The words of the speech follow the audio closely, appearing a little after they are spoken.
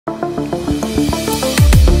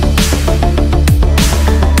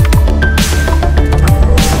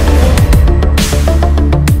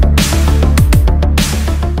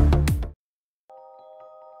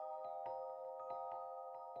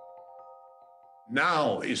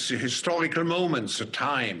Now is the historical moment, the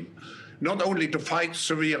time, not only to fight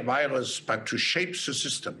severe virus, but to shape the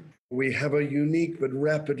system. We have a unique but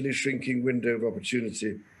rapidly shrinking window of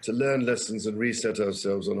opportunity to learn lessons and reset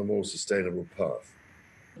ourselves on a more sustainable path.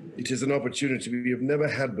 It is an opportunity we have never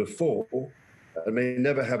had before and may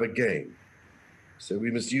never have again. So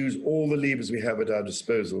we must use all the levers we have at our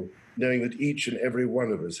disposal, knowing that each and every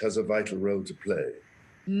one of us has a vital role to play.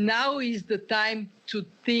 Now is the time to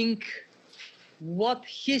think what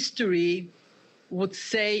history would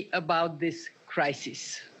say about this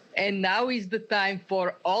crisis. And now is the time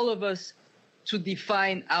for all of us to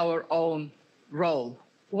define our own role.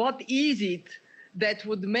 What is it that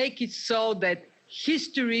would make it so that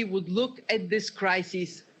history would look at this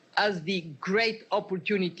crisis as the great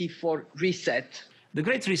opportunity for reset? The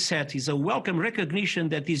Great Reset is a welcome recognition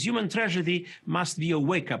that this human tragedy must be a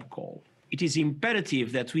wake-up call. It is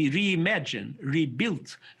imperative that we reimagine,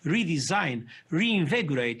 rebuild, redesign,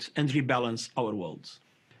 reinvigorate, and rebalance our world.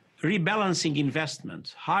 Rebalancing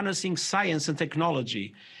investment, harnessing science and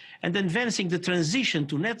technology, and advancing the transition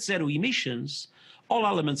to net zero emissions, all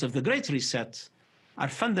elements of the Great Reset, are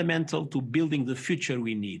fundamental to building the future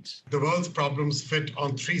we need. The world's problems fit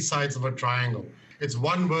on three sides of a triangle. It's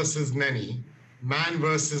one versus many, man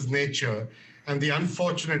versus nature, and the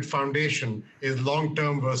unfortunate foundation is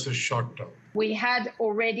long-term versus short-term. We had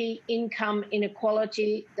already income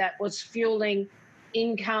inequality that was fueling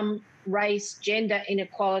income, race, gender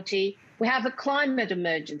inequality. We have a climate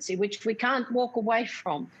emergency, which we can't walk away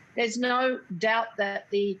from. There's no doubt that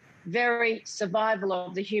the very survival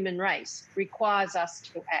of the human race requires us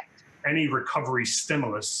to act. Any recovery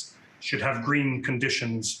stimulus should have green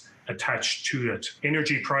conditions attached to it.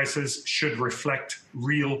 Energy prices should reflect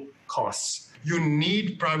real costs. You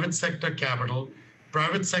need private sector capital,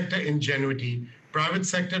 private sector ingenuity, private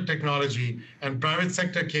sector technology, and private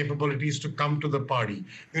sector capabilities to come to the party.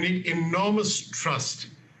 You need enormous trust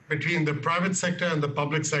between the private sector and the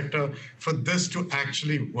public sector for this to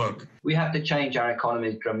actually work. We have to change our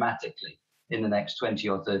economy dramatically in the next 20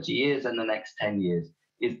 or 30 years, and the next 10 years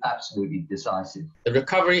is absolutely decisive. The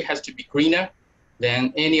recovery has to be greener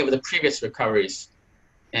than any of the previous recoveries.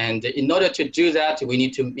 And in order to do that, we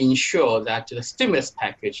need to ensure that the stimulus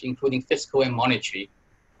package, including fiscal and monetary,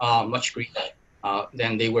 are much greener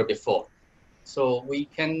than they were before. So we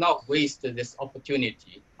cannot waste this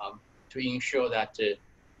opportunity to ensure that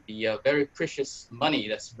the very precious money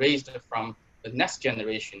that's raised from the next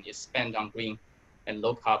generation is spent on green and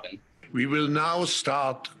low carbon. We will now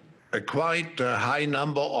start a quite high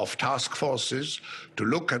number of task forces to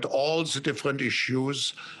look at all the different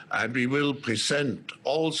issues, and we will present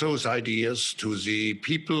all those ideas to the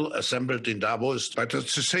people assembled in Davos. But at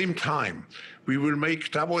the same time, we will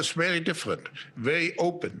make Davos very different, very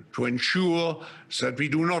open, to ensure that we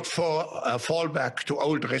do not fall back to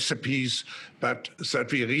old recipes, but that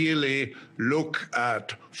we really look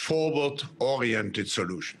at forward-oriented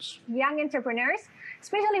solutions. Young entrepreneurs,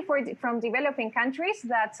 especially from developing countries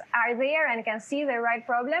that are there and can see the right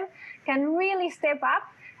problem, can really step up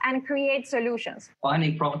and create solutions.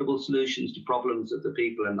 Finding profitable solutions to problems of the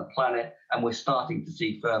people and the planet, and we're starting to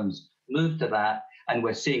see firms move to that, and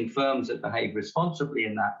we're seeing firms that behave responsibly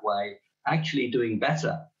in that way actually doing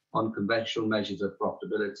better on conventional measures of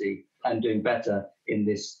profitability and doing better in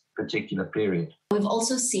this particular period. We've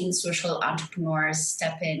also seen social entrepreneurs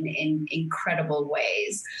step in incredible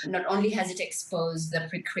ways. Not only has it exposed the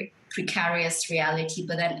precarious reality,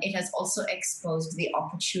 but then it has also exposed the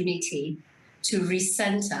opportunity to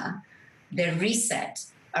recenter the reset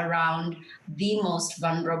around the most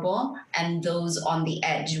vulnerable and those on the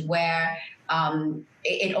edge, where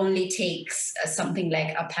it only takes something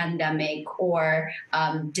like a pandemic or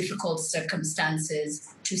difficult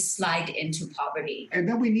circumstances to slide into poverty. And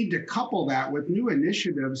then we need to couple that with new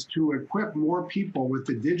initiatives to equip more people with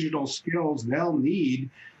the digital skills they'll need,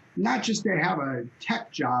 not just to have a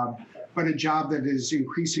tech job, but a job that is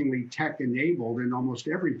increasingly tech-enabled in almost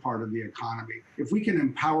every part of the economy. If we can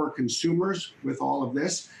empower consumers with all of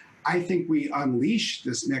this, I think we unleash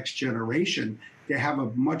this next generation to have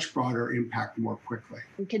a much broader impact more quickly.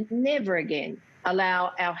 We can never again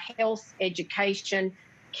allow our health, education,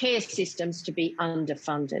 care systems to be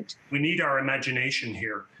underfunded. We need our imagination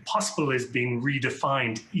here. Possible is being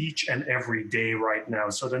redefined each and every day right now.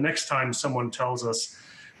 So the next time someone tells us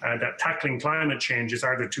that tackling climate change is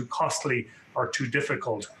either too costly or too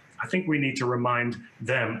difficult, I think we need to remind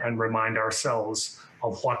them and remind ourselves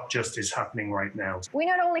of what just is happening right now. We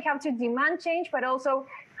not only have to demand change, but also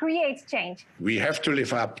create change. We have to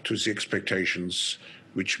live up to the expectations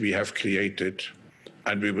which we have created,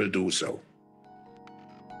 and we will do so.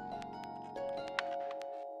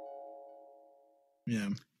 Yeah.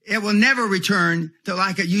 It will never return to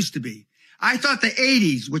like it used to be. I thought the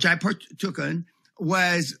 80s, which I partook in,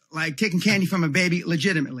 was like taking candy from a baby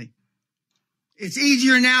legitimately. It's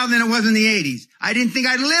easier now than it was in the 80s. I didn't think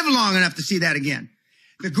I'd live long enough to see that again.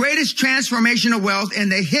 The greatest transformation of wealth in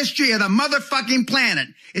the history of the motherfucking planet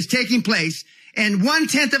is taking place, and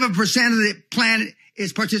 0.1% of the planet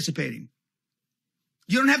is participating.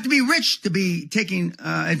 You don't have to be rich to be taking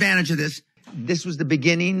advantage of this. This was the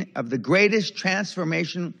beginning of the greatest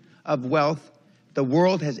transformation of wealth the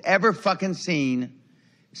world has ever fucking seen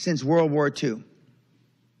since World War II.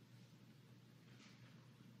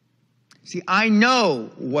 See, I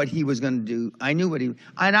know what he was going to do. I knew what and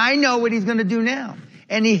I know what he's going to do now.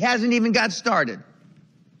 And he hasn't even got started.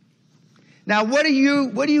 Now, what are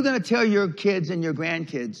you going to tell your kids and your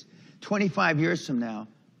grandkids 25 years from now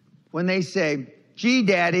when they say, gee,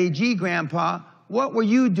 Daddy, gee, Grandpa, what were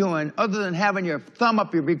you doing other than having your thumb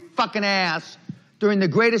up your big fucking ass during the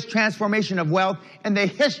greatest transformation of wealth in the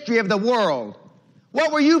history of the world?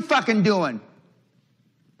 What were you fucking doing?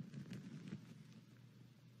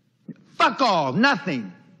 Fuck all,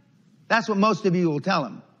 nothing. That's what most of you will tell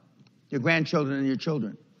them, your grandchildren and your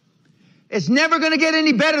children. It's never going to get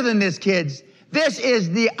any better than this, kids. This is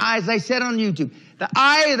as I said on YouTube, the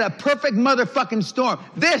eye of the perfect motherfucking storm.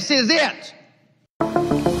 This is it.